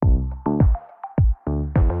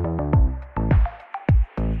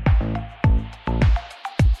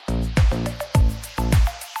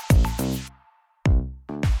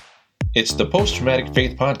It's the Post Traumatic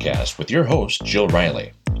Faith Podcast with your host, Jill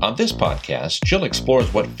Riley. On this podcast, Jill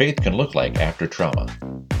explores what faith can look like after trauma.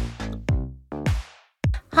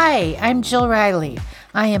 Hi, I'm Jill Riley.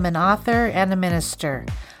 I am an author and a minister.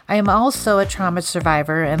 I am also a trauma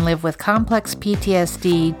survivor and live with complex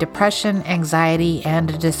PTSD, depression, anxiety, and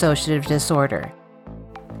a dissociative disorder.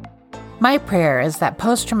 My prayer is that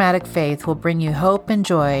post-traumatic faith will bring you hope and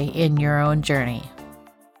joy in your own journey.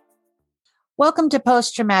 Welcome to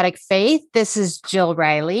Post-Traumatic Faith. This is Jill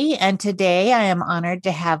Riley, and today I am honored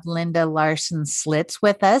to have Linda Larson Slitz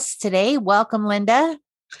with us today. Welcome, Linda.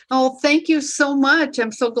 Oh, thank you so much.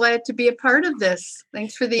 I'm so glad to be a part of this.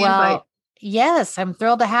 Thanks for the invite. Yes, I'm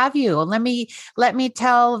thrilled to have you. Let me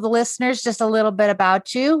tell the listeners just a little bit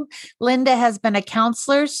about you. Linda has been a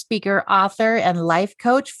counselor, speaker, author, and life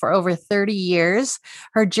coach for over 30 years.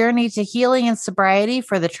 Her journey to healing and sobriety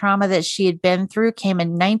for the trauma that she had been through came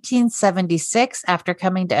in 1976 after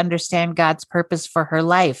coming to understand God's purpose for her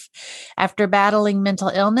life. After battling mental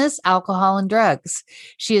illness, alcohol, and drugs,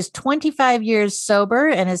 she is 25 years sober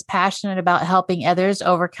and is passionate about helping others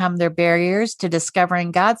overcome their barriers to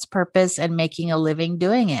discovering God's purpose and making a living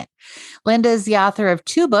doing it. Linda is the author of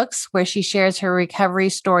 2 books where she shares her recovery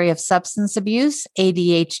story of substance abuse,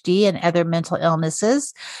 ADHD, and other mental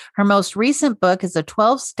illnesses. Her most recent book is a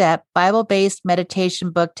 12-step Bible-based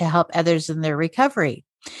meditation book to help others in their recovery.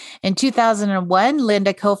 In 2001,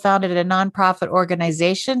 Linda co-founded a nonprofit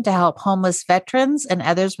organization to help homeless veterans and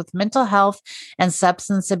others with mental health and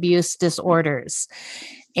substance abuse disorders.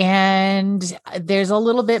 And there's a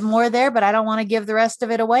little bit more there, but I don't want to give the rest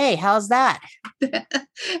of it away. How's that?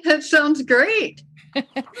 That sounds great.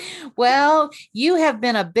 Well, you have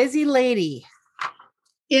been a busy lady.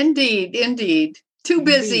 Indeed. Too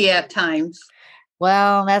busy at times.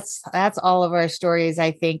 Well, that's all of our stories,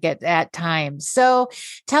 I think, at times. So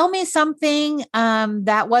tell me something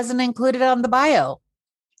that wasn't included on the bio.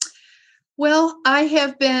 Well, I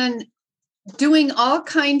have been doing all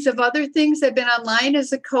kinds of other things. I've been online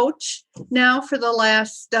as a coach now for the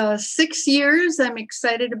last 6 years. I'm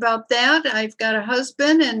excited about that. I've got a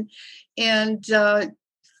husband and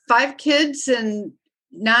 5 kids and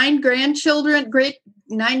 9 grandchildren, 3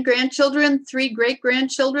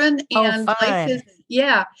 great-grandchildren. And life is,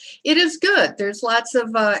 it is good. There's lots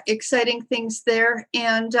of exciting things there.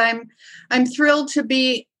 And I'm thrilled to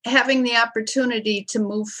be having the opportunity to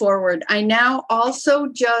move forward. I now also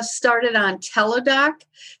just started on Teladoc,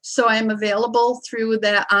 so I'm available through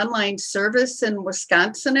that online service in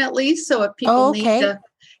Wisconsin at least. So if people need to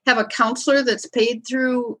have a counselor that's paid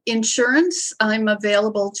through insurance, I'm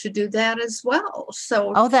available to do that as well.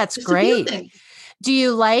 So that's great. Do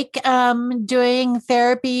you like doing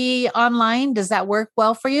therapy online? Does that work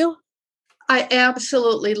well for you? I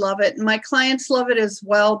absolutely love it. My clients love it as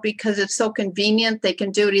well because it's so convenient. They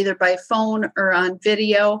can do it either by phone or on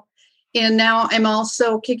video. And now I'm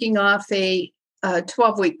also kicking off a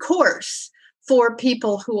 12-week course for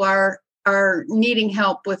people who are needing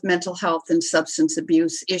help with mental health and substance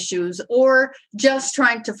abuse issues or just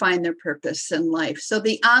trying to find their purpose in life. So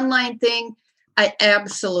the online thing, I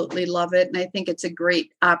absolutely love it. And I think it's a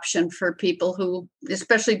great option for people who,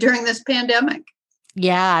 especially during this pandemic.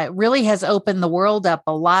 Yeah, it really has opened the world up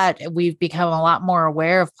a lot. We've become a lot more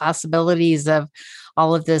aware of possibilities of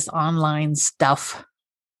all of this online stuff.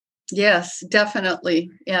 Yes, definitely.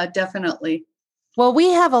 Yeah, definitely. Well, we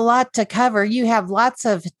have a lot to cover. You have lots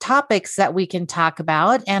of topics that we can talk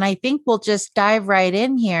about, and I think we'll just dive right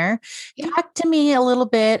in here. Yeah. Talk to me a little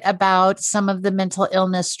bit about some of the mental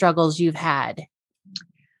illness struggles you've had.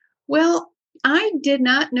 Well, I did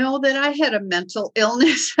not know that I had a mental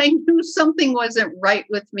illness. I knew something wasn't right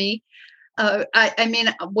with me. I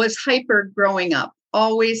was hyper growing up,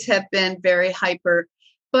 always have been very hyper.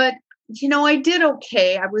 But, I did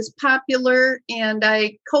okay. I was popular and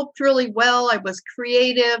I coped really well. I was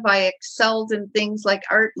creative. I excelled in things like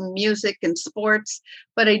art and music and sports,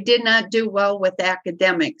 but I did not do well with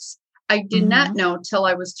academics. I did not know till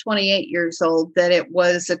I was 28 years old that it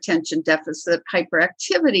was attention deficit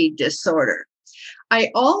hyperactivity disorder. I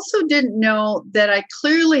also didn't know that I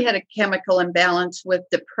clearly had a chemical imbalance with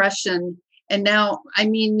depression. And now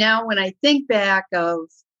when I think back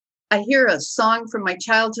I hear a song from my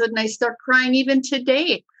childhood and I start crying even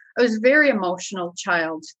today. I was a very emotional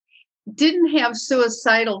child. Didn't have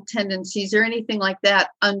suicidal tendencies or anything like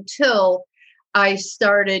that until I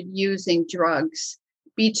started using drugs.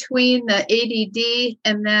 Between the ADD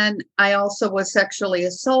and then I also was sexually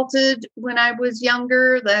assaulted when I was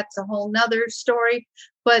younger. That's a whole nother story.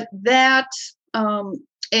 But that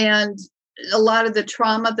and a lot of the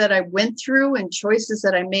trauma that I went through and choices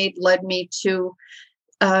that I made led me to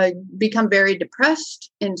become very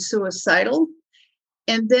depressed and suicidal.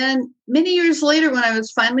 And then many years later, when I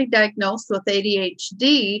was finally diagnosed with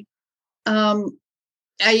ADHD,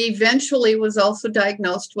 I eventually was also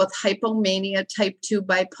diagnosed with hypomania type 2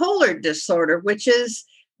 bipolar disorder, which is,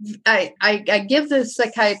 I give the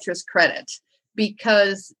psychiatrist credit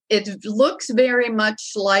because it looks very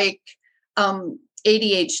much like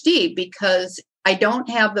ADHD, because I don't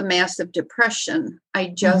have the massive depression. I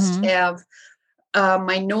just have,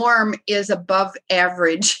 my norm is above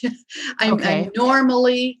average. I'm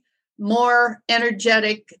normally more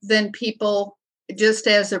energetic than people just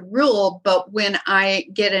as a rule, but when I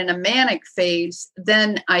get in a manic phase,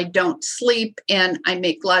 then I don't sleep and I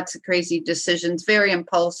make lots of crazy decisions, very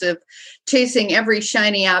impulsive, chasing every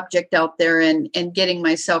shiny object out there and getting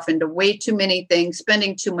myself into way too many things,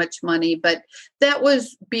 spending too much money. But that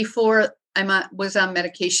was before I was on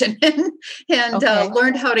medication and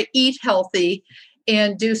learned how to eat healthy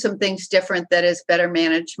and do some things different that has better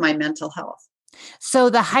managed my mental health. So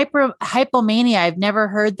the hypomania, I've never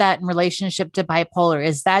heard that in relationship to bipolar.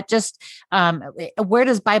 Is that just, where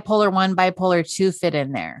does bipolar 1, bipolar 2 fit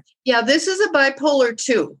in there? Yeah, this is a bipolar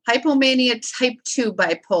 2, hypomania type 2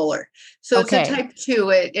 bipolar. So it's a type 2.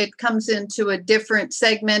 It comes into a different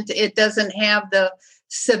segment. It doesn't have the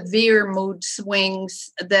severe mood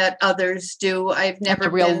swings that others do. I've never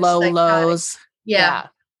been real low psychotic. Lows. Yeah.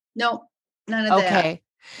 No, none of that. Okay.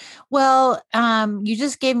 Well, you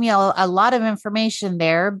just gave me a lot of information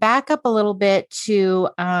there. Back up a little bit to,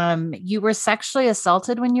 you were sexually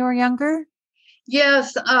assaulted when you were younger?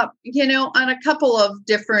 Yes. On a couple of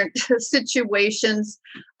different situations,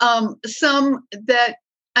 some that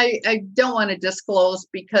I don't want to disclose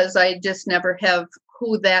because I just never have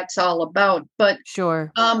who that's all about. But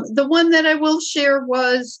sure. The one that I will share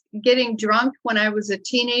was getting drunk when I was a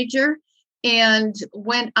teenager, and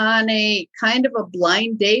went on a kind of a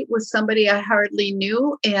blind date with somebody I hardly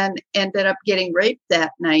knew and ended up getting raped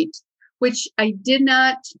that night, which I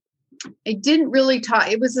didn't really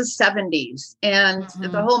talk. It was the 70s. And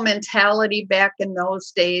the whole mentality back in those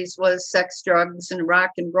days was sex, drugs, and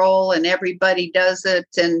rock and roll, and everybody does it.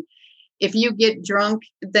 And if you get drunk,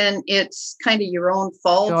 then it's kind of your own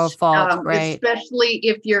fault. Your fault, right. Especially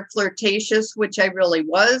if you're flirtatious, which I really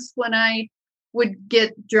was when I would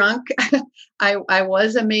get drunk. I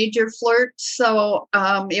was a major flirt. So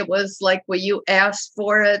it was like, well, you asked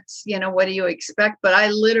for it, what do you expect? But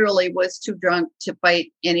I literally was too drunk to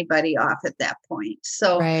fight anybody off at that point.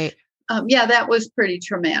 So right. That was pretty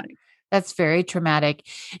traumatic. That's very traumatic.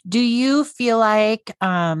 Do you feel like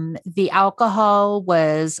the alcohol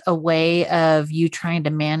was a way of you trying to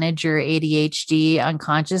manage your ADHD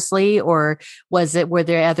unconsciously, or were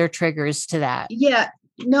there other triggers to that? Yeah.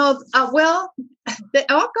 No, well,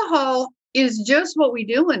 the alcohol is just what we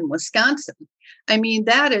do in Wisconsin. I mean,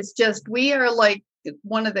 that is just, we are like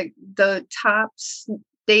one of the top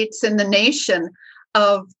states in the nation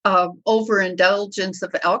of overindulgence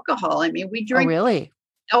of alcohol. I mean, we drink. Oh, really?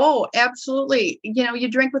 Oh, absolutely. You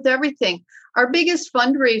drink with everything. Our biggest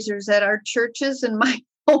fundraisers at our churches in my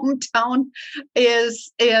hometown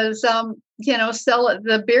is sell at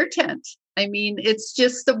the beer tent. I mean, it's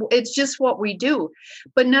just what we do,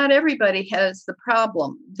 but not everybody has the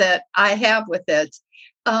problem that I have with it.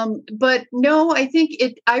 But no, I think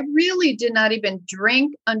I really did not even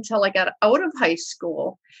drink until I got out of high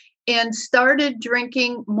school and started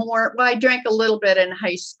drinking more. Well, I drank a little bit in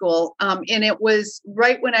high school. And it was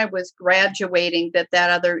right when I was graduating that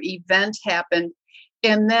other event happened.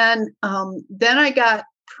 And then I got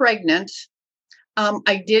pregnant.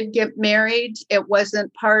 I did get married. It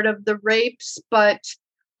wasn't part of the rapes, but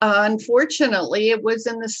unfortunately, it was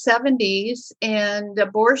in the 70s and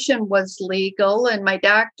abortion was legal. And my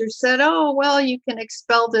doctor said, oh, well, you can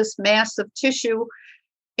expel this mass of tissue.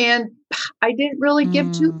 And I didn't really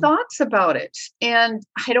give two thoughts about it. And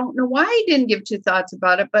I don't know why I didn't give two thoughts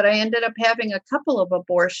about it, but I ended up having a couple of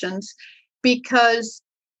abortions because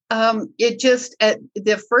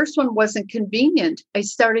the first one wasn't convenient. I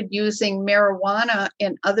started using marijuana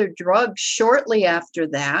and other drugs shortly after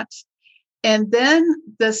that. And then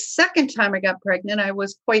the second time I got pregnant, I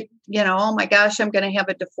was quite, oh my gosh, I'm going to have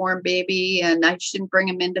a deformed baby and I shouldn't bring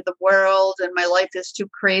him into the world and my life is too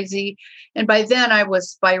crazy. And by then I was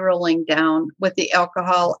spiraling down with the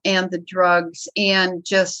alcohol and the drugs and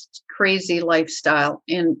just crazy lifestyle.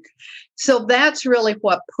 And so that's really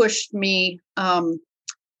what pushed me.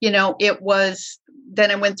 It was, then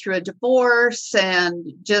I went through a divorce and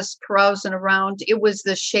just carousing around. It was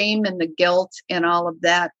the shame and the guilt and all of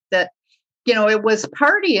that, it was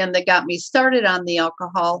partying that got me started on the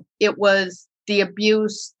alcohol. It was the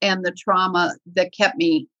abuse and the trauma that kept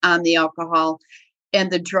me on the alcohol.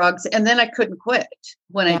 and the drugs. And then I couldn't quit.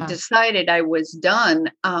 When I decided I was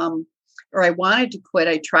done, or I wanted to quit,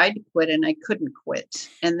 I tried to quit and I couldn't quit.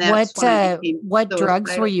 And that's what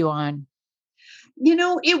drugs were you on?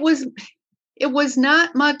 It was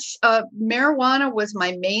not much. Marijuana was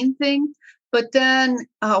my main thing, but then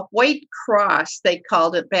White Cross, they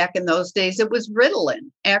called it back in those days. It was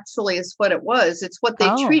Ritalin, actually, is what it was. It's what they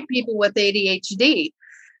treat people with ADHD.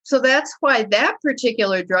 So that's why that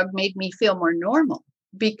particular drug made me feel more normal,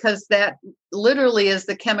 because that literally is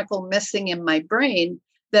the chemical missing in my brain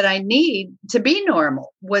that I need to be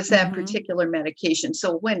normal, was that particular medication.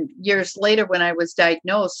 So when years later, when I was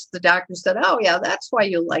diagnosed, the doctor said, "Oh yeah, that's why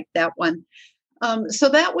you like that one." So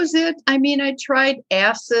that was it. I mean, I tried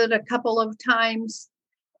acid a couple of times,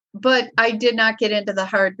 but I did not get into the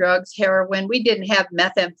hard drugs, heroin. We didn't have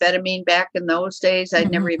methamphetamine back in those days. I'd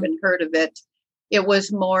never even heard of it. It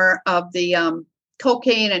was more of the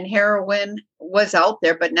cocaine and heroin was out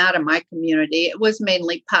there, but not in my community. It was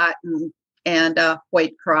mainly pot and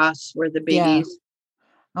White Cross were the biggies. Yeah.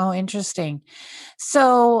 Oh, interesting.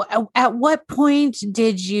 So at what point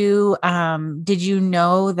did you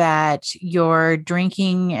know that your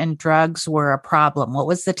drinking and drugs were a problem? What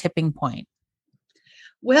was the tipping point?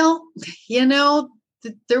 Well,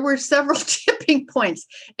 there were several tipping points.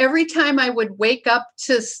 Every time I would wake up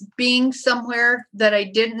to being somewhere that I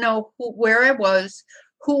didn't know where I was,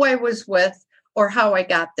 who I was with, or how I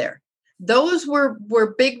got there. Those were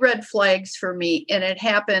big red flags for me. And it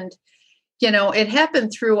happened, it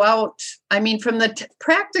happened throughout. I mean,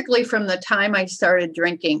 practically from the time I started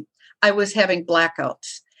drinking, I was having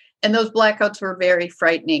blackouts. And those blackouts were very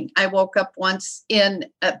frightening. I woke up once in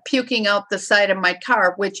puking out the side of my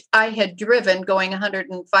car, which I had driven going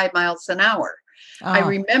 105 miles an hour. Oh. I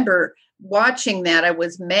remember watching that. I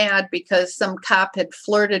was mad because some cop had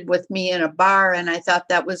flirted with me in a bar, and I thought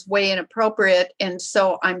that was way inappropriate. And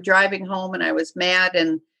so I'm driving home and I was mad.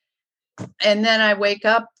 And then I wake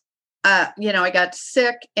up, I got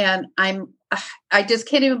sick, and I just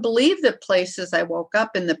can't even believe the places I woke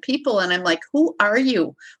up and the people. And I'm like, who are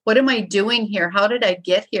you? What am I doing here? How did I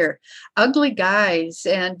get here? Ugly guys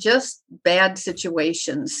and just bad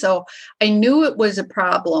situations. So I knew it was a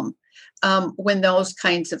problem when those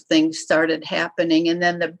kinds of things started happening. And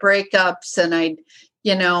then the breakups, and I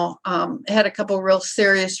had a couple real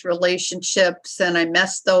serious relationships, and I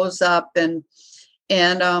messed those up. And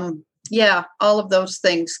all of those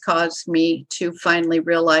things caused me to finally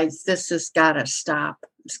realize this has got to stop.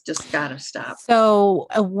 It's just got to stop. So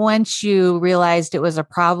once you realized it was a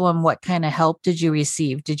problem, what kind of help did you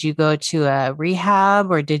receive? Did you go to a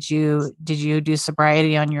rehab, or did you do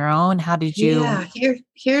sobriety on your own? How did you? Yeah,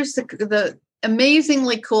 here's the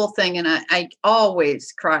amazingly cool thing. And I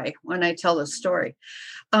always cry when I tell this story.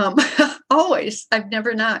 Always. I've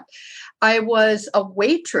never not. I was a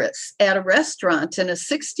waitress at a restaurant, and a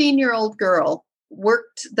 16-year-old girl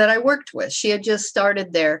I worked with. She had just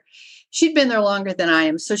started there. She'd been there longer than I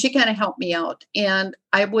am, so she kind of helped me out. And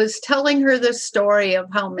I was telling her this story of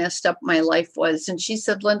how messed up my life was. And she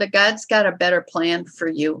said, "Linda, God's got a better plan for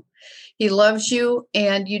you. He loves you,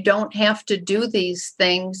 and you don't have to do these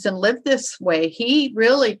things and live this way. He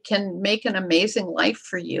really can make an amazing life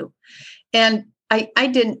for you." And I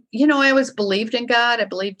didn't, I always believed in God. I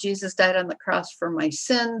believed Jesus died on the cross for my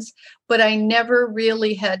sins, but I never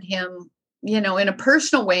really had him, in a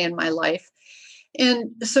personal way in my life.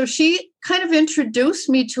 And so she kind of introduced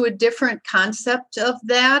me to a different concept of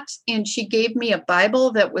that. And she gave me a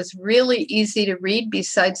Bible that was really easy to read,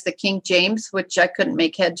 besides the King James, which I couldn't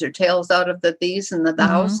make heads or tails out of the these and the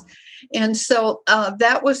thous. And so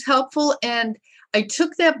that was helpful. And I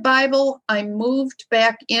took that Bible. I moved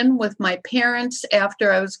back in with my parents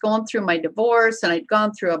after I was going through my divorce, and I'd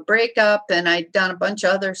gone through a breakup, and I'd done a bunch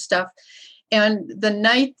of other stuff. And the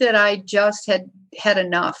night that I just had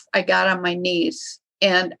enough, I got on my knees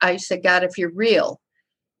and I said, "God, if you're real,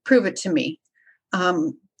 prove it to me.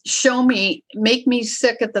 Show me, make me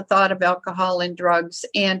sick at the thought of alcohol and drugs.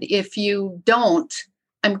 And if you don't,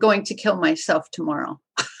 I'm going to kill myself tomorrow."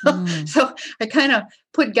 So I kind of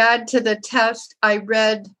put God to the test. I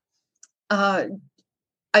read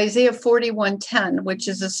Isaiah 41:10, which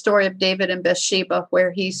is a story of David and Bathsheba,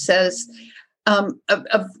 where he says,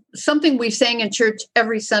 of something we sang in church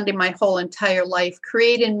every Sunday my whole entire life: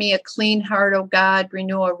 "Create in me a clean heart, O God,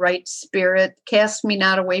 renew a right spirit, cast me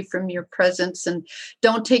not away from your presence, and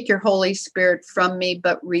don't take your Holy Spirit from me,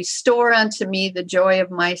 but restore unto me the joy of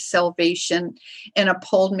my salvation, and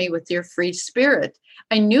uphold me with your free spirit."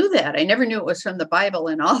 I knew that. I never knew it was from the Bible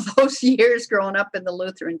in all those years growing up in the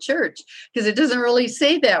Lutheran church, because it doesn't really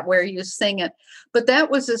say that where you sing it. But that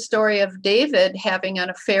was the story of David having an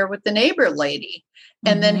affair with the neighbor lady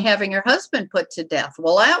and then having her husband put to death.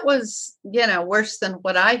 Well, that was, worse than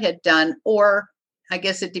what I had done, or I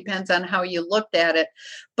guess it depends on how you looked at it.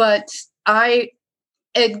 But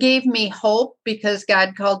it gave me hope, because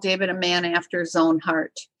God called David a man after his own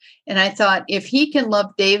heart. And I thought, if he can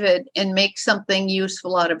love David and make something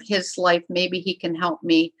useful out of his life, maybe he can help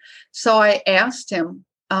me. So I asked him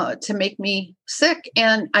to make me sick.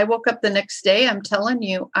 And I woke up the next day. I'm telling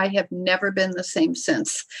you, I have never been the same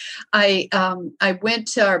since. I went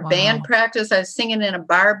to our band practice. I was singing in a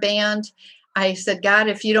bar band. I said, God,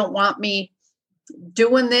 if you don't want me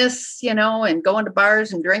doing this, and going to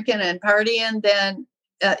bars and drinking and partying, then,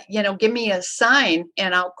 give me a sign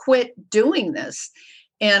and I'll quit doing this.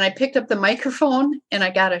 And I picked up the microphone and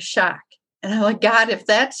I got a shock. And I'm like, God, if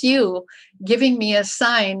that's you giving me a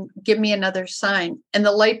sign, give me another sign. And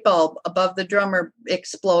the light bulb above the drummer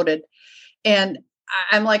exploded. And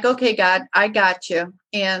I'm like, okay, God, I got you.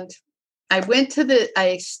 And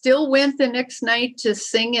I still went the next night to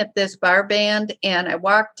sing at this bar band. And I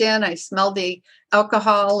walked in, I smelled the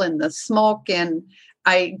alcohol and the smoke, and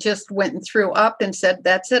I just went and threw up and said,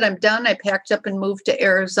 that's it, I'm done. I packed up and moved to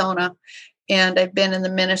Arizona. And I've been in the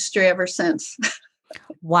ministry ever since.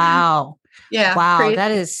 Wow. Yeah. Wow.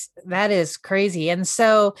 Crazy. That is crazy. And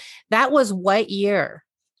so that was what year?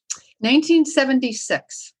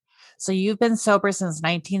 1976. So you've been sober since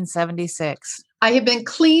 1976. I have been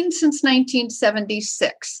clean since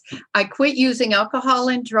 1976. I quit using alcohol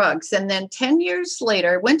and drugs. And then 10 years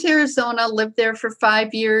later, I went to Arizona, lived there for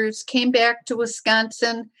 5 years, came back to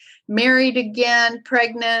Wisconsin, married again,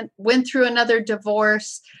 pregnant, went through another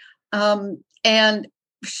divorce. And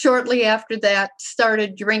shortly after that,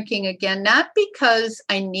 started drinking again, not because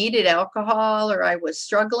I needed alcohol or I was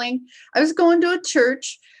struggling. I was going to a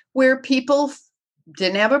church where people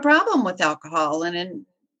didn't have a problem with alcohol. And in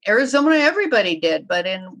Arizona, everybody did. But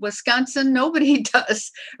in Wisconsin, nobody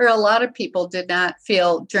does. Or a lot of people did not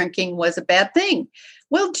feel drinking was a bad thing.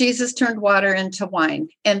 Well, Jesus turned water into wine.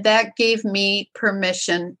 And that gave me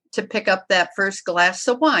permission to pick up that first glass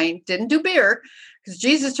of wine. Didn't do beer, because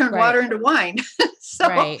Jesus turned water into wine.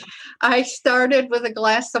 So I started with a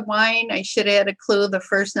glass of wine. I should have had a clue the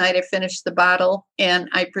first night I finished the bottle, and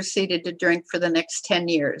I proceeded to drink for the next 10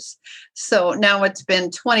 years. So now it's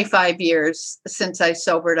been 25 years since I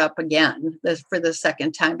sobered up again for the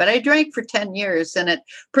second time. But I drank for 10 years, and it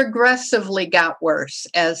progressively got worse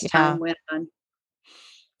as time went on.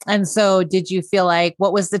 And so did you feel like,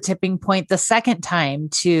 what was the tipping point the second time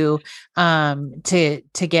to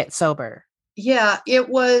get sober? Yeah, it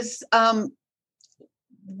was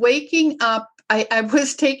waking up. I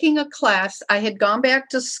was taking a class. I had gone back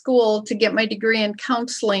to school to get my degree in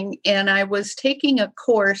counseling, and I was taking a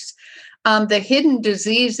course, the hidden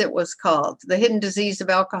disease, it was called, the hidden disease of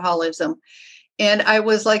alcoholism. And I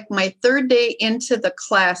was like my third day into the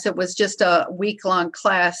class. It was just a week-long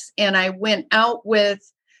class. And I went out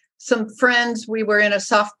with some friends. We were in a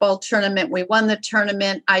softball tournament. We won the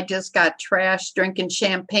tournament. I just got trashed drinking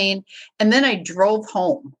champagne. And then I drove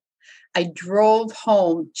home.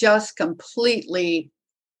 Just completely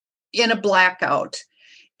in a blackout,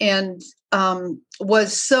 and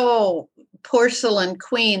was so porcelain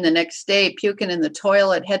queen the next day, puking in the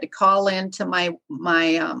toilet. Had to call into my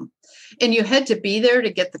and you had to be there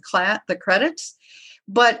to get the credits.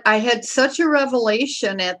 But I had such a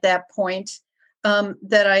revelation at that point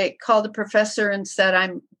that I called the professor and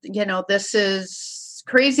said, this is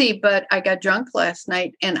crazy, but I got drunk last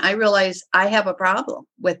night and I realized I have a problem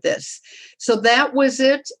with this. So that was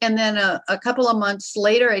it. And then a couple of months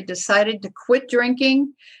later, I decided to quit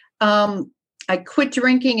drinking. I quit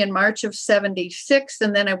drinking in March of 76.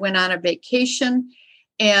 And then I went on a vacation,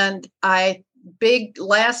 and big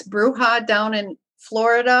last brouhaha down in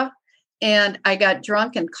Florida. And I got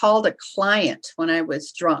drunk and called a client when I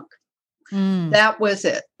was drunk. That was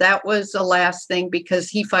it. That was the last thing, because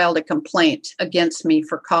he filed a complaint against me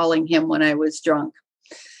for calling him when I was drunk.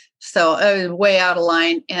 So I was way out of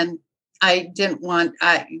line, and I didn't want,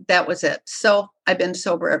 that was it. So I've been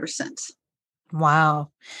sober ever since.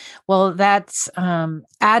 Wow. Well, that's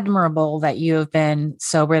admirable that you have been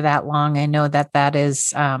sober that long. I know that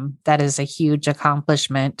is a huge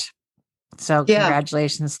accomplishment. So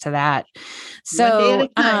congratulations to that. So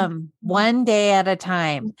one day at a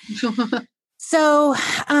time. So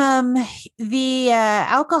the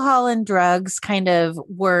alcohol and drugs kind of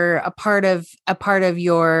were a part of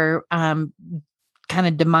your kind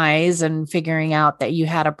of demise and figuring out that you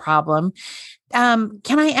had a problem.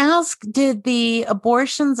 Can I ask, did the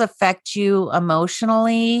abortions affect you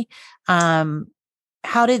emotionally?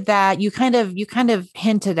 How did that, you kind of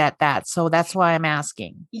hinted at that. So that's why I'm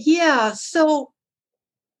asking. Yeah. So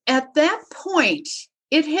at that point,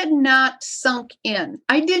 it had not sunk in.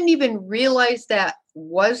 I didn't even realize that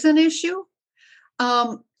was an issue.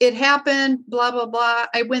 It happened, blah, blah, blah.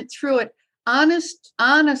 I went through it.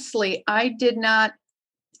 Honestly, I did not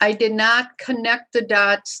connect the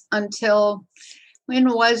dots until,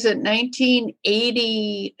 when was it?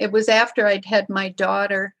 1980. It was after I'd had my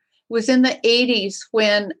daughter. It was in the 80s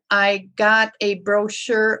when I got a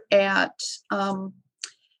brochure at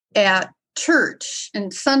church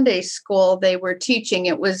and Sunday school. They were teaching.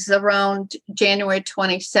 It was around January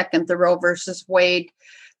 22nd, the Roe versus Wade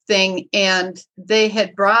thing. And they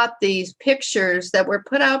had brought these pictures that were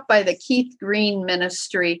put out by the Keith Green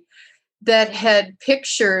Ministry that had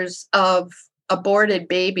pictures of aborted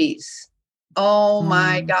babies. Oh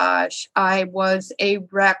my gosh, I was a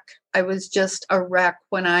wreck. I was just a wreck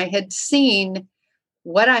when I had seen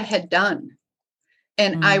what I had done.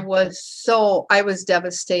 And I was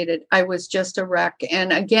devastated. I was just a wreck.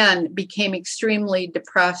 And again, became extremely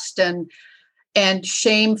depressed and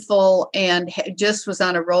shameful, and just was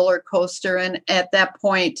on a roller coaster. And at that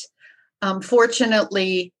point,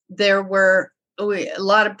 fortunately, there were a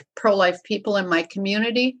lot of pro-life people in my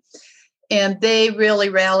community, and they really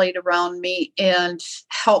rallied around me and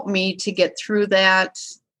helped me to get through that.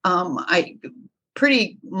 I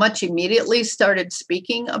pretty much immediately started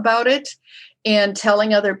speaking about it and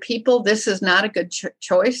telling other people, this is not a good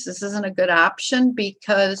choice. This isn't a good option,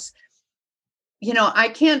 because, I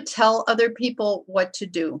can't tell other people what to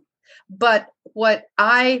do. But what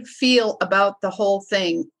I feel about the whole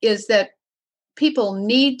thing is that people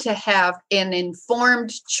need to have an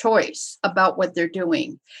informed choice about what they're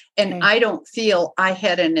doing. And I don't feel I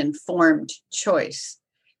had an informed choice.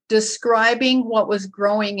 Describing what was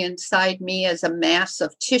growing inside me as a mass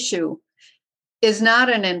of tissue is not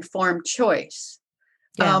an informed choice.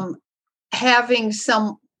 Yeah. Having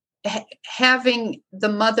the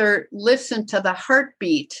mother listen to the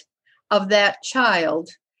heartbeat of that child,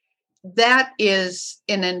 that is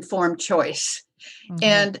an informed choice. Mm-hmm.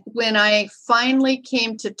 And when I finally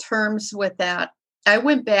came to terms with that, I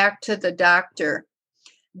went back to the doctor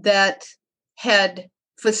that had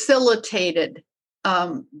facilitated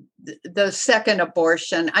the second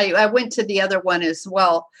abortion. I went to the other one as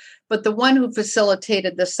well, but the one who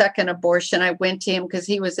facilitated the second abortion, I went to him because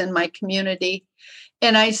he was in my community.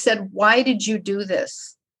 And I said, why did you do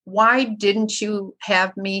this? Why didn't you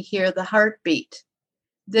have me hear the heartbeat?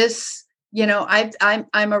 This,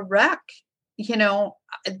 I'm a wreck.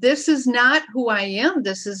 This is not who I am.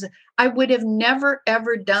 I would have never,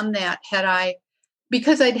 ever done that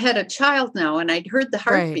because I'd had a child now and I'd heard the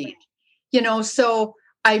heartbeat, so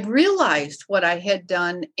I realized what I had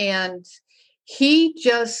done, and he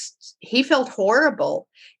felt horrible,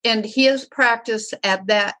 and his practice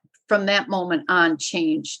from that moment on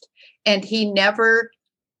changed. And he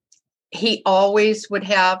always would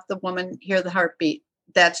have the woman hear the heartbeat.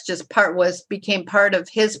 That's just became part of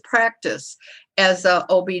his practice as a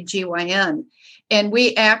OBGYN. And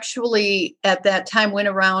we actually at that time went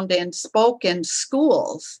around and spoke in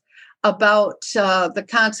schools about the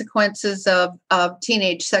consequences of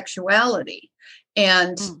teenage sexuality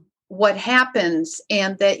and what happens,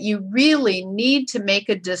 and that you really need to make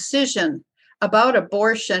a decision about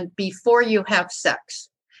abortion before you have sex.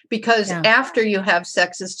 Because after you have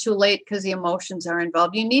sex, it's too late because the emotions are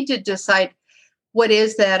involved. You need to decide, what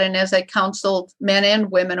is that? And as I counseled men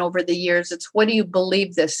and women over the years, it's, what do you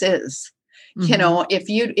believe this is? Mm-hmm.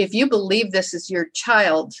 If you believe this is your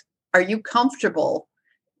child, are you comfortable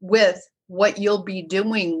with what you'll be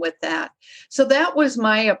doing with that? So that was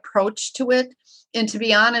my approach to it. And to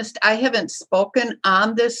be honest, I haven't spoken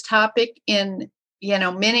on this topic in,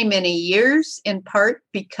 many, many years, in part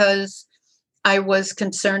because I was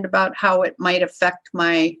concerned about how it might affect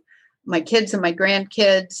my kids and my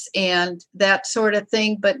grandkids and that sort of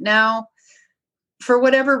thing. But now, for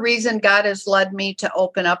whatever reason, God has led me to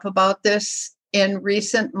open up about this in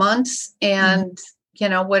recent months. And,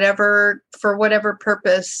 for whatever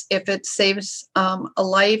purpose, if it saves a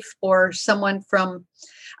life or someone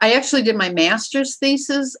I actually did my master's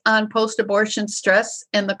thesis on post-abortion stress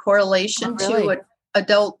and the correlation to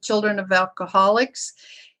adult children of alcoholics,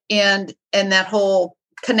 and that whole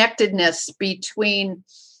connectedness between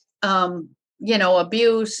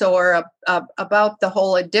abuse or about the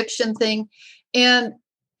whole addiction thing. And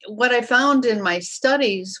what I found in my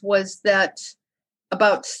studies was that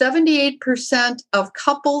about 78% of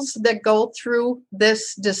couples that go through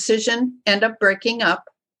this decision end up breaking up.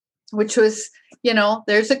 which was,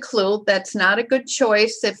 there's a clue. That's not a good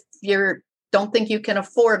choice if you don't think you can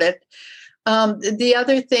afford it. The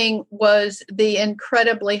other thing was the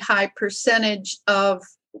incredibly high percentage of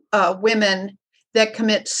women that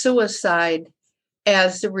commit suicide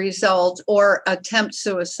as a result, or attempt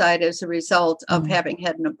suicide as a result of having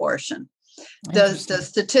had an abortion. The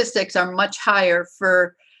statistics are much higher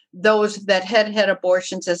for those that had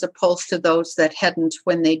abortions as opposed to those that hadn't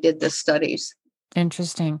when they did the studies.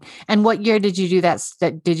 Interesting. And what year did you do that?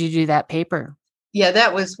 Did you do that paper? Yeah,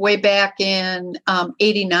 that was way back in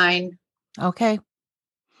 89. Okay.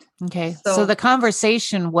 So the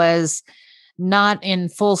conversation was not in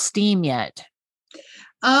full steam yet.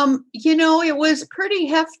 It was pretty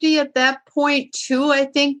hefty at that point too, I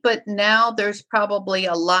think, but now there's probably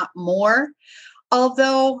a lot more.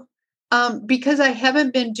 Although, because I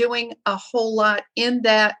haven't been doing a whole lot in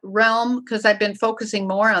that realm, because I've been focusing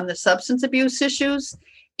more on the substance abuse issues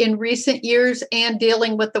in recent years and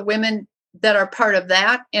dealing with the women that are part of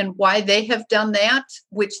that and why they have done that,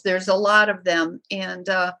 which there's a lot of them, and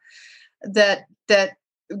that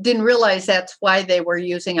didn't realize that's why they were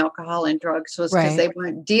using alcohol and drugs, was because they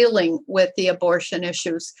weren't dealing with the abortion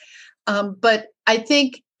issues. But I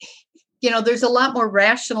think, there's a lot more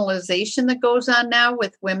rationalization that goes on now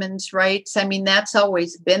with women's rights. I mean, that's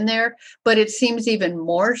always been there, but it seems even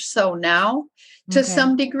more so now to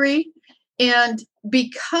some degree. And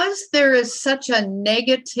because there is such a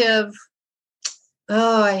negative,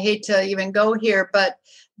 I hate to even go here, but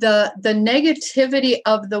the negativity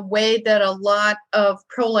of the way that a lot of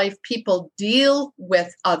pro-life people deal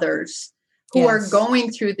with others who are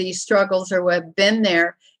going through these struggles or who have been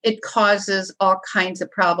there, it causes all kinds of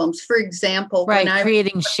problems. For example,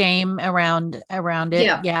 creating shame around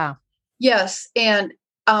it. Yeah. Yes. And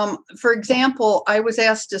for example, I was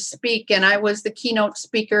asked to speak, and I was the keynote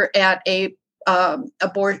speaker at a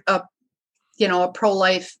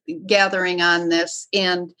pro-life gathering on this.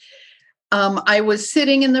 And I was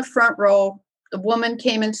sitting in the front row. A woman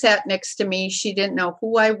came and sat next to me. She didn't know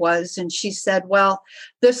who I was. And she said, well,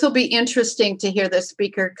 this will be interesting to hear the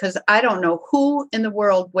speaker, because I don't know who in the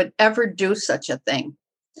world would ever do such a thing.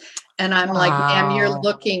 And I'm like, ma'am, you're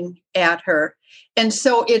looking at her. And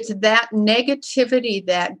so it's that negativity,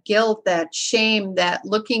 that guilt, that shame, that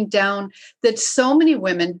looking down, that so many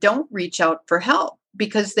women don't reach out for help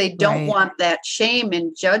because they don't want that shame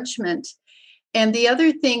and judgment. And the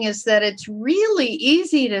other thing is that it's really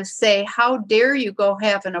easy to say, how dare you go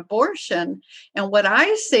have an abortion? And what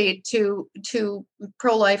I say to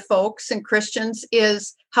pro-life folks and Christians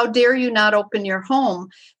is, how dare you not open your home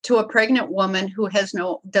to a pregnant woman who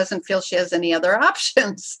doesn't feel she has any other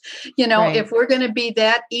options? If we're going to be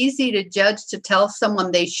that easy to judge, to tell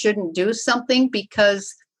someone they shouldn't do something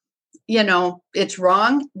because, it's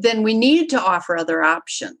wrong, then we need to offer other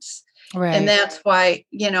options. Right. And that's why,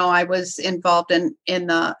 I was involved in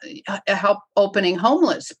the help opening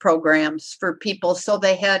homeless programs for people. So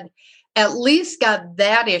they had at least got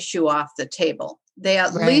that issue off the table. They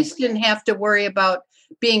at least didn't have to worry about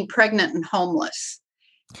being pregnant and homeless.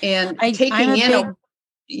 And go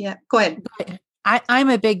ahead. I'm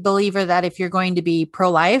a big believer that if you're going to be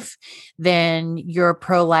pro-life, then you're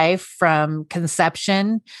pro-life from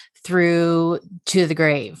conception through to the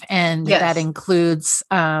grave. And that includes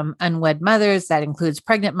unwed mothers, that includes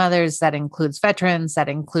pregnant mothers, that includes veterans, that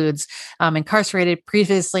includes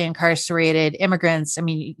previously incarcerated immigrants. I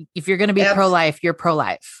mean, if you're going to be pro-life, you're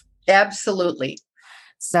pro-life. Absolutely.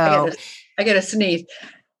 So I got to sneeze.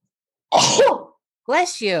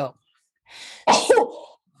 Bless you.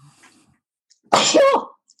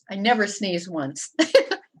 I never sneeze once.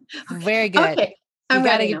 Very good. Okay. You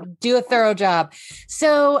got to do a thorough job.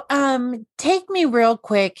 So take me real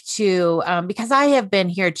quick to, because I have been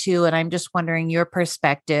here too, and I'm just wondering your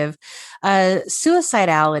perspective,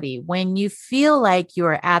 suicidality, when you feel like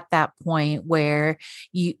you're at that point where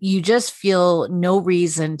you just feel no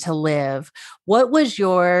reason to live. What was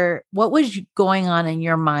going on in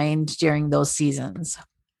your mind during those seasons?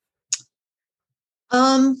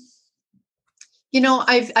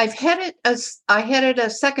 I've had it I had it a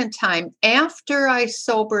second time after I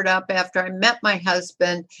sobered up, after I met my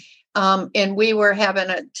husband, and we were having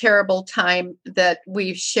a terrible time that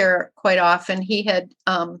we share quite often. He had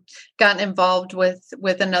gotten involved with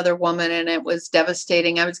another woman, and it was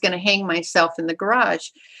devastating. I was going to hang myself in the garage.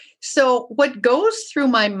 So what goes through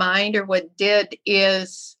my mind, or what did,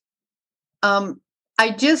 is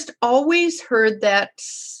I just always heard that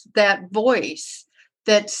voice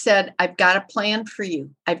that said, I've got a plan for you.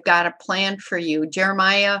 I've got a plan for you.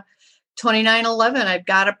 Jeremiah 29:11, I've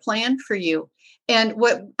got a plan for you. And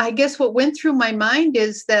what went through my mind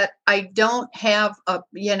is that I don't have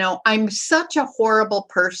I'm such a horrible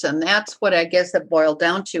person. That's what I guess it boiled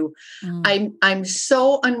down to. I'm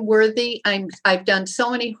so unworthy. I've done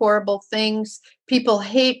so many horrible things. People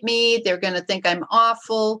hate me. They're going to think I'm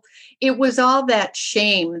awful. It was all that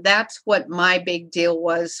shame. That's what my big deal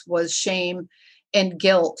was shame and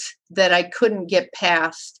guilt that I couldn't get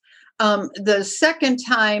past. The second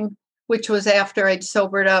time, which was after I'd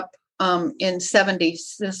sobered up, in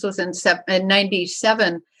 70s, this was in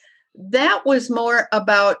 97. That was more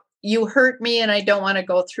about, you hurt me and I don't want to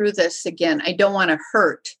go through this again. I don't want to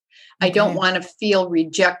hurt. Okay. I don't want to feel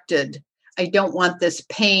rejected. I don't want this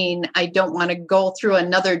pain. I don't want to go through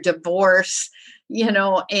another divorce,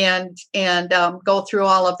 and go through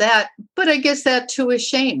all of that. But I guess that too is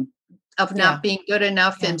shame of not being good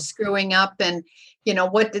enough and screwing up. And,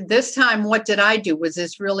 what did I do? Was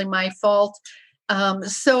this really my fault?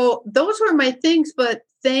 So those were my things, but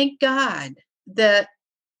thank God that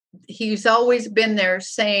he's always been there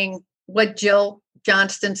saying what Jill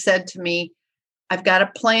Johnston said to me, I've got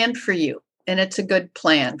a plan for you, and it's a good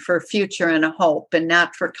plan for a future and a hope and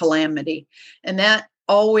not for calamity. And that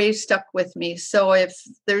always stuck with me. So if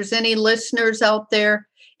there's any listeners out there,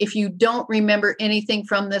 if you don't remember anything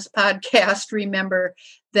from this podcast, remember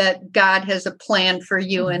that God has a plan for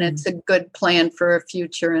you, and it's a good plan for a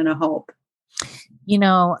future and a hope.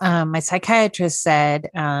 My psychiatrist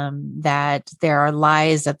said that there are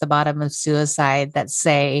lies at the bottom of suicide that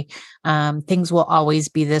say things will always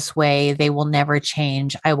be this way. They will never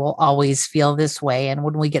change. I will always feel this way. And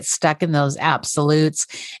when we get stuck in those absolutes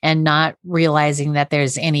and not realizing that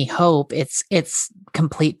there's any hope, it's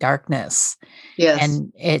complete darkness. Yes.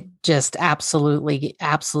 And it just absolutely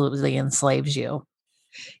enslaves you.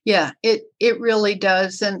 Yeah, it really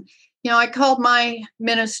does. And I called my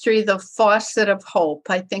ministry the Faucet of Hope.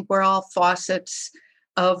 I think we're all faucets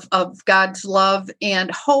of God's love. And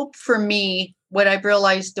hope for me, what I've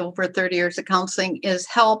realized over 30 years of counseling, is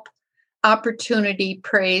help, opportunity,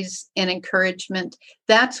 praise, and encouragement.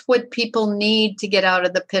 That's what people need to get out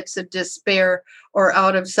of the pits of despair, or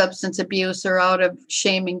out of substance abuse, or out of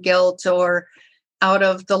shame and guilt, or out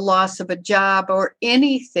of the loss of a job, or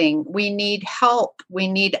anything. We need help. We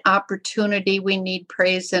need opportunity. We need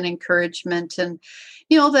praise and encouragement. And,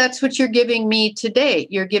 that's what you're giving me today.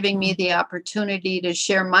 You're giving me the opportunity to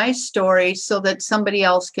share my story so that somebody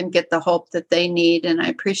else can get the hope that they need. And I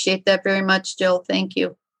appreciate that very much, Jill. Thank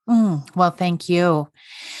you. Well, thank you.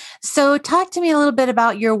 So talk to me a little bit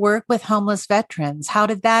about your work with homeless veterans. How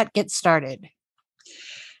did that get started?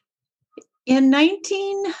 In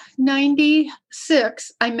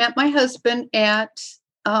 1996, I met my husband at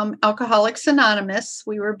Alcoholics Anonymous.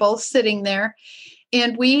 We were both sitting there,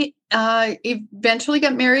 and we eventually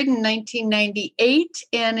got married in 1998.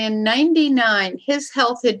 And in 99, his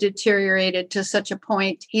health had deteriorated to such a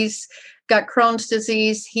point. He's got Crohn's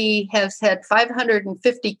disease. He has had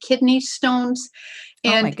 550 kidney stones.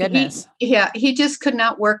 And oh my goodness. He just could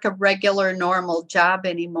not work a regular, normal job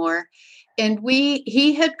anymore. And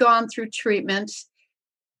he had gone through treatment.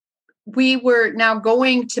 We were now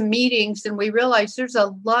going to meetings, and we realized there's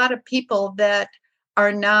a lot of people that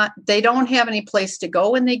they don't have any place to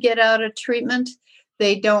go when they get out of treatment.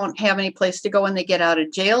 They don't have any place to go when they get out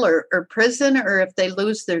of jail or prison, or if they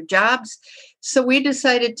lose their jobs. So we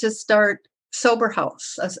decided to start Sober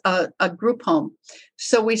House, a group home.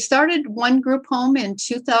 So we started one group home in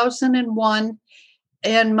 2001.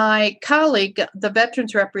 And my colleague, the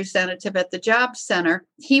veterans representative at the job center,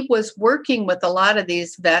 he was working with a lot of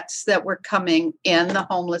these vets that were coming in, the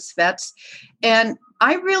homeless vets. And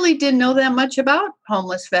I really didn't know that much about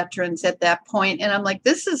homeless veterans at that point. And I'm like,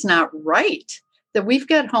 this is not right that we've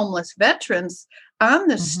got homeless veterans on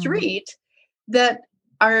the street that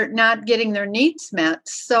are not getting their needs met.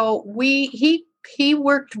 So he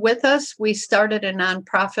worked with us. We started a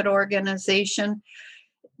nonprofit organization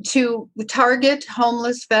to target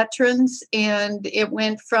homeless veterans. And it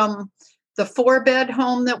went from the 4-bed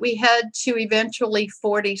home that we had to eventually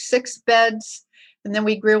 46 beds. And then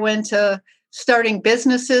we grew into starting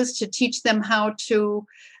businesses to teach them how to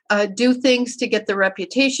do things to get their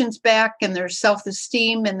reputations back and their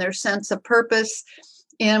self-esteem and their sense of purpose.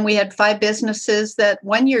 And we had 5 businesses that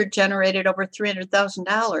one year generated over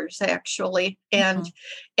 $300,000 actually, and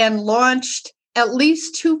launched at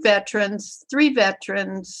least 2 veterans, 3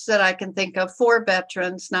 veterans that I can think of, 4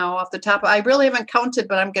 veterans now off the top. I really haven't counted,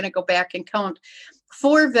 but I'm going to go back and count.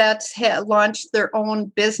 4 vets had launched their own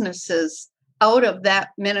businesses out of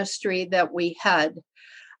that ministry that we had.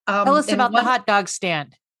 Tell us about the hot dog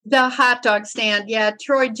stand. The hot dog stand. Yeah.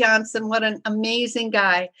 Troy Johnson, what an amazing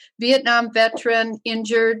guy. Vietnam veteran,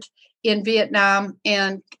 injured in Vietnam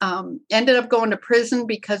and ended up going to prison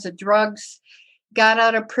because of drugs. Got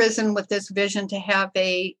out of prison with this vision to have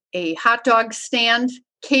a hot dog stand.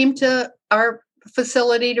 Came to our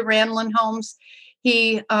facility to Randland Homes.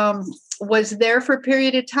 He was there for a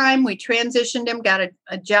period of time. We transitioned him, got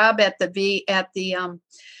a job at the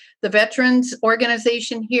veterans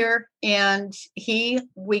organization here, and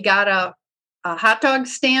we got a hot dog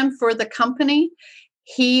stand for the company.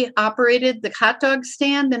 He operated the hot dog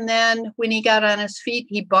stand, and then when he got on his feet,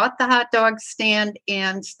 he bought the hot dog stand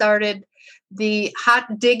and started the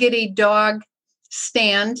Hot Diggity Dog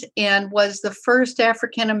stand, and was the first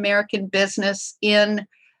African American business in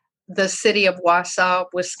the city of Wausau,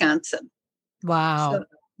 Wisconsin. Wow. So,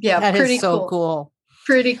 yeah, that pretty is so cool.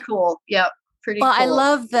 Pretty cool. Yeah. Pretty cool. I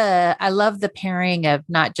love the pairing of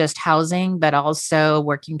not just housing, but also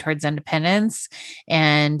working towards independence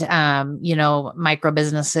and, micro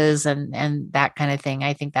businesses and that kind of thing.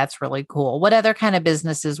 I think that's really cool. What other kind of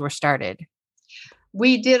businesses were started?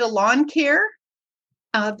 We did a lawn care.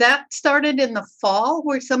 That started in the fall,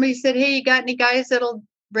 where somebody said, "Hey, you got any guys that'll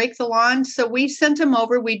rake the lawn?" So we sent them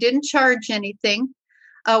over. We didn't charge anything.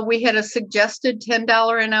 We had a suggested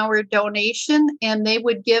 $10 an hour donation, and they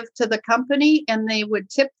would give to the company, and they would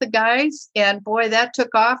tip the guys. And boy, that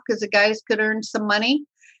took off because the guys could earn some money,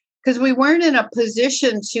 because we weren't in a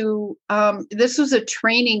position to, this was a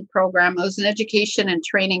training program. It was an education and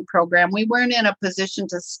training program. We weren't in a position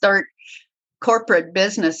to start corporate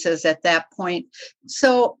businesses at that point.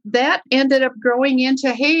 So that ended up growing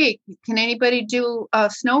into, hey, can anybody do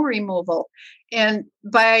snow removal? And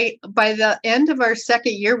by the end of our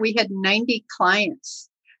second year, we had 90 clients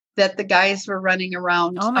that the guys were running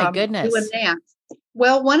around. Oh my goodness. Doing that.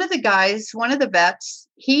 Well, one of the vets,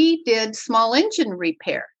 he did small engine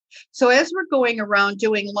repair. So as we're going around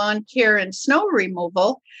doing lawn care and snow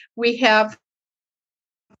removal, we have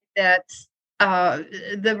that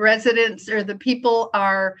the residents or the people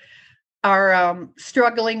are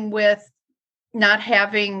struggling with not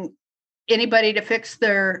having anybody to fix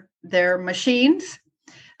their machines,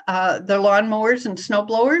 their lawnmowers and snow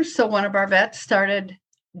blowers. So one of our vets started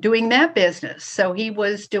doing that business. So he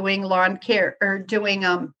was doing lawn care or doing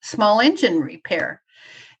small engine repair.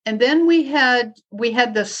 And then we had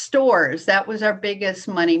the stores. That was our biggest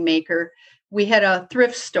money maker. We had a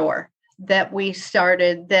thrift store that we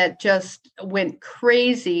started that just went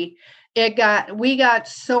crazy. We got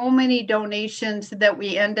so many donations that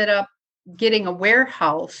we ended up getting a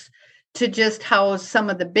warehouse to just house some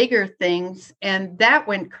of the bigger things, and that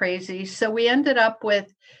went crazy. So we ended up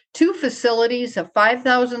with 2 facilities, a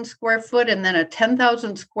 5,000 square foot and then a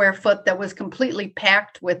 10,000 square foot that was completely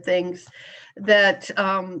packed with things that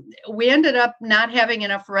we ended up not having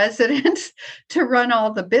enough residents to run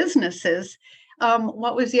all the businesses.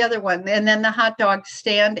 What was the other one? And then the hot dog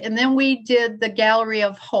stand. And then we did the Gallery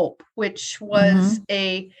of Hope, which was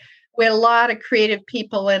we had a lot of creative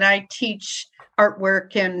people, and I teach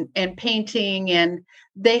artwork and painting, and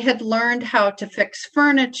they had learned how to fix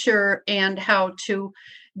furniture and how to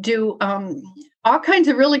do all kinds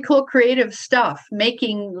of really cool creative stuff,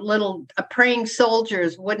 making little praying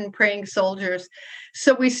soldiers, wooden praying soldiers.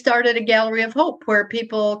 So we started a Gallery of Hope where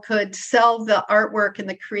people could sell the artwork and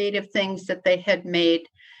the creative things that they had made.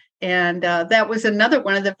 And that was another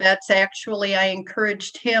one of the vets. Actually, I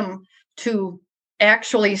encouraged him to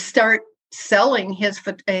actually start selling his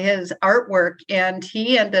artwork, and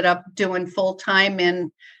he ended up doing full time and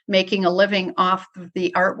making a living off of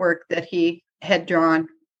the artwork that he had drawn.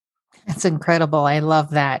 That's incredible. I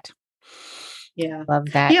love that. Yeah.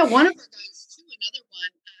 Love that. Yeah. One of the guys too, another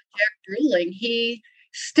one, Jack Drooling, he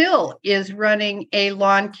still is running a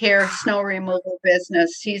lawn care snow removal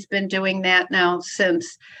business. He's been doing that now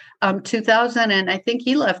since 2000, and I think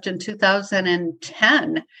he left in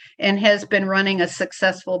 2010 and has been running a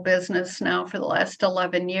successful business now for the last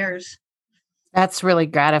 11 years. That's really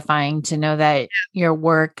gratifying to know that your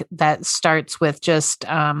work that starts with just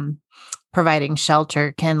providing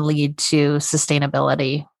shelter can lead to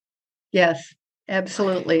sustainability. Yes,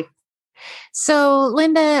 absolutely. So,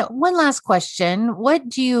 Linda, one last question. What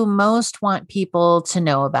do you most want people to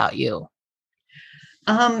know about you?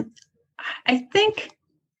 I think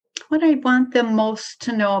what I want them most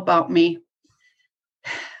to know about me,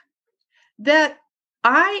 that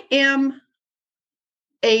I am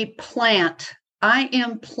a plant. I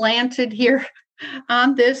am planted here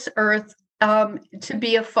on this earth to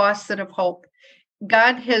be a faucet of hope.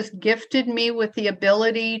 God has gifted me with the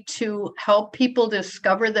ability to help people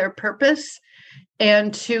discover their purpose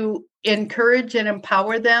and to encourage and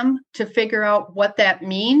empower them to figure out what that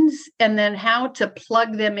means and then how to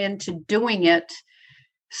plug them into doing it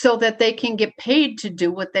so that they can get paid to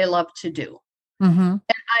do what they love to do. Mm-hmm.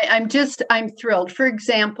 And I'm thrilled. For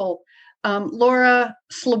example, Laura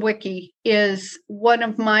Slawicki is one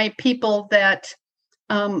of my people that,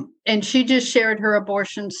 and she just shared her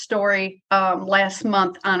abortion story last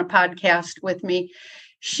month on a podcast with me.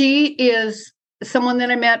 She is someone that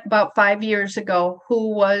I met about 5 years ago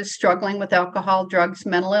who was struggling with alcohol, drugs,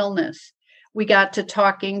 mental illness. We got to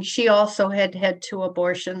talking. She also had had 2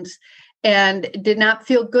 abortions and did not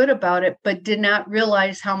feel good about it, but did not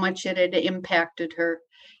realize how much it had impacted her.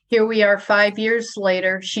 Here we are 5 years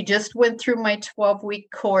later. She just went through my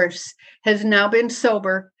 12-week course, has now been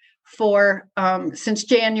sober for since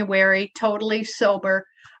January, totally sober,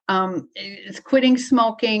 is quitting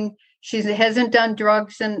smoking. She hasn't done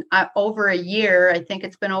drugs in over a year. I think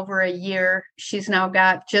it's been over a year. She's now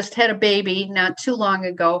just had a baby not too long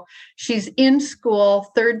ago. She's in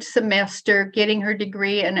school, 3rd semester, getting her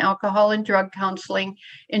degree in alcohol and drug counseling.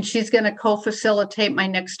 And she's going to co-facilitate my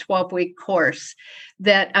next 12-week course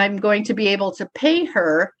that I'm going to be able to pay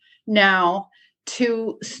her now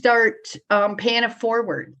to start paying it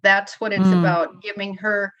forward. That's what it's about, giving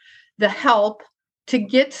her the help to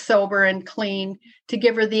get sober and clean, to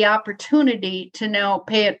give her the opportunity to now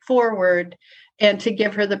pay it forward, and to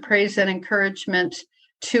give her the praise and encouragement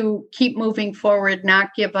to keep moving forward,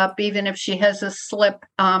 not give up, even if she has a slip.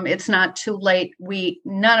 It's not too late.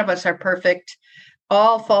 None of us are perfect.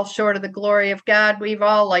 All fall short of the glory of God. We've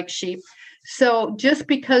all like sheep. So just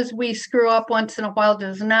because we screw up once in a while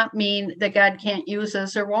does not mean that God can't use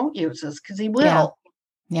us or won't use us, because he will.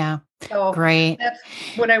 Yeah. So great. That's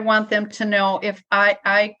what I want them to know. If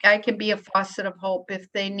I can be a faucet of hope if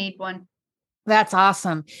they need one. That's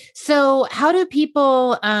awesome. So how do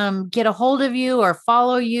people get a hold of you or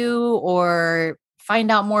follow you or find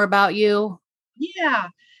out more about you? Yeah.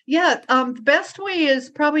 The best way is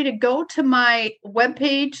probably to go to my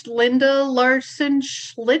webpage,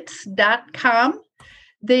 LindaLarsonSchlitz.com.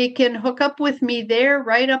 They can hook up with me there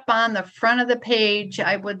right up on the front of the page.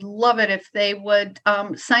 I would love it if they would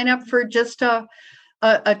sign up for just a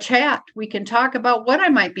chat. We can talk about what I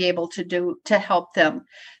might be able to do to help them.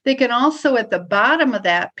 They can also, at the bottom of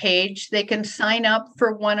that page, they can sign up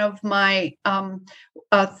for one of my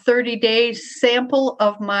 30-day sample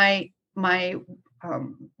of my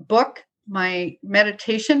book, my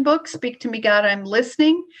meditation book, Speak to Me, God, I'm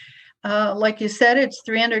Listening. Like you said, it's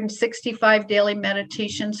 365 daily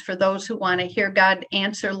meditations for those who want to hear God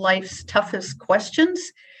answer life's toughest questions.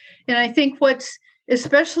 And I think what's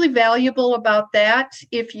especially valuable about that,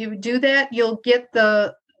 if you do that, you'll get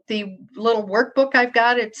the little workbook I've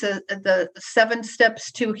got. It's the 7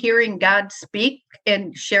 steps to hearing God speak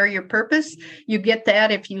and share your purpose. You get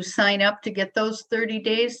that if you sign up to get those 30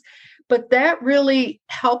 days. But that really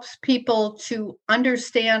helps people to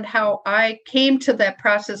understand how I came to that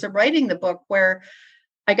process of writing the book, where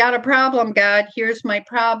I got a problem, God, here's my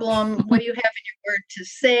problem. What do you have in your word to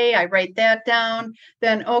say? I write that down.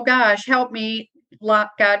 Then, oh gosh, help me,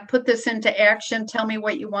 God, put this into action. Tell me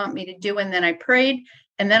what you want me to do. And then I prayed,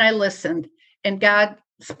 and then I listened, and God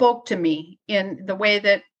spoke to me in the way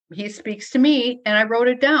that he speaks to me. And I wrote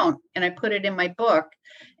it down and I put it in my book.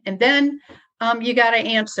 And then you got to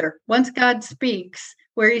answer. Once God speaks,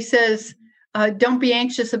 where he says, don't be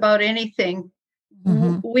anxious about anything,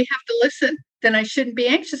 we have to listen. Then I shouldn't be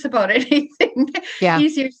anxious about anything. Yeah.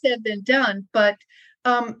 Easier said than done. But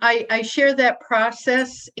I share that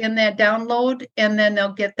process in that download, and then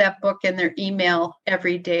they'll get that book in their email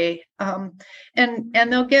every day. And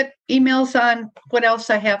they'll get emails on what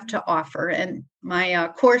else I have to offer. And my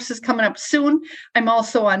course is coming up soon. I'm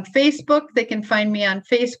also on Facebook. They can find me on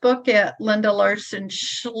Facebook at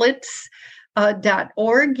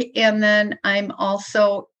LindaLarsonSchlitz.org. And then I'm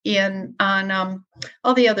also on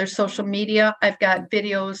all the other social media. I've got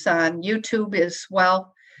videos on YouTube as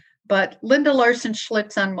well. But Linda Larson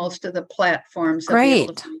Schlitz on most of the platforms.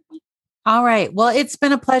 Great. All right. Well, it's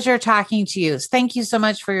been a pleasure talking to you. Thank you so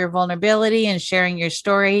much for your vulnerability and sharing your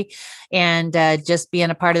story and just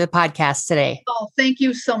being a part of the podcast today. Oh, thank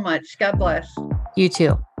you so much. God bless. You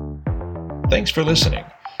too. Thanks for listening.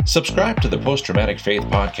 Subscribe to the Post Traumatic Faith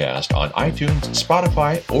Podcast on iTunes,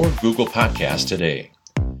 Spotify, or Google Podcasts today.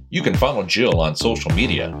 You can follow Jill on social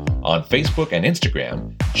media on Facebook and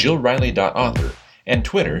Instagram, JillRiley.author, and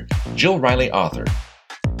Twitter, Jill Riley Author.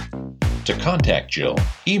 To contact Jill,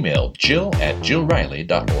 email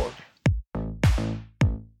jill@jillriley.org.